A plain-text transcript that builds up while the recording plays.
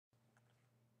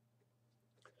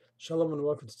Shalom and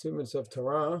welcome to 2 Minutes of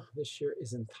Torah. This year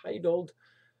is entitled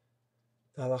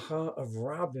the halacha of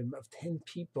Rabbim, of 10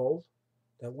 people,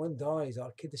 that one dies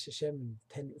al Kiddush Hashem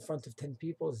in front of 10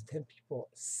 people. Is 10 people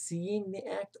seeing the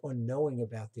act or knowing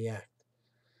about the act?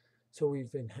 So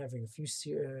we've been having a few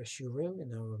shiurim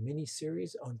in our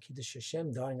mini-series on Kiddush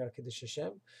Hashem, dying al Kiddush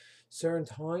Hashem. Certain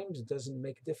times it doesn't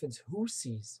make a difference who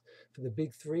sees. For the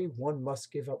big three, one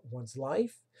must give up one's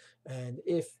life, and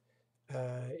if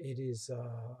it is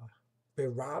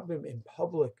berabim in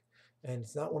public, and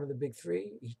it's not one of the big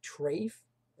three, treif,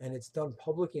 and it's done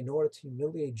publicly in order to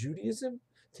humiliate Judaism,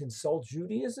 to insult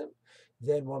Judaism,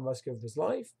 then one must give up his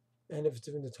life, and if it's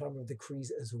during the time of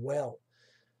decrees as well.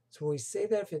 So when we say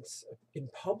that if it's in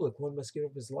public, one must give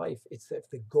up his life, it's that if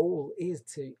the goal is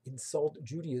to insult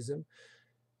Judaism,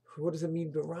 what does it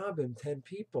mean, berabim, 10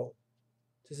 people?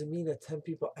 Does it mean that 10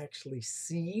 people actually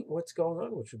see what's going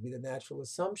on, which would be the natural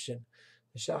assumption?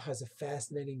 The Shach has a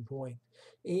fascinating point.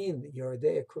 In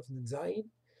Yeridei Kufnin Zayin,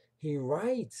 he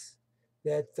writes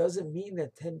that doesn't mean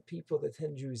that 10 people, the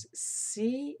 10 Jews,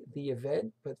 see the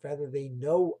event, but rather they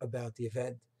know about the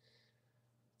event.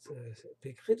 It's a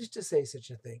big Kiddush to say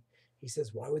such a thing. He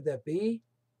says, why would that be?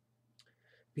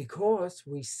 Because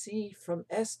we see from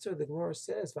Esther, the Gemara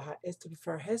says, V'ha Esther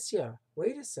b'far Hesya.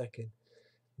 Wait a second.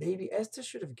 Maybe Esther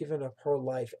should have given up her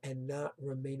life and not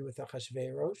remained with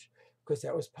Achashverosh, because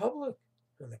that was public.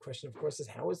 And the question, of course, is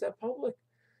how was that public?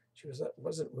 She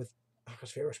wasn't with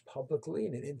Achashverosh publicly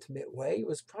in an intimate way. It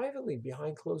was privately,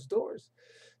 behind closed doors.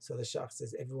 So the Shach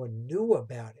says everyone knew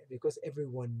about it. Because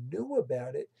everyone knew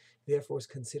about it, therefore it's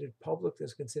considered public,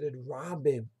 it's considered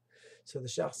Rabbim. So the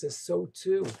Shach says so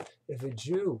too, if a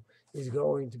Jew is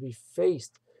going to be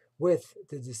faced with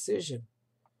the decision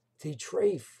to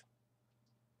treif,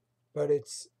 but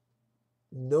it's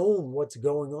known what's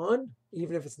going on,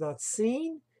 even if it's not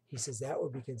seen, he says that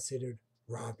would be considered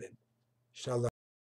Rabbim. Shalom.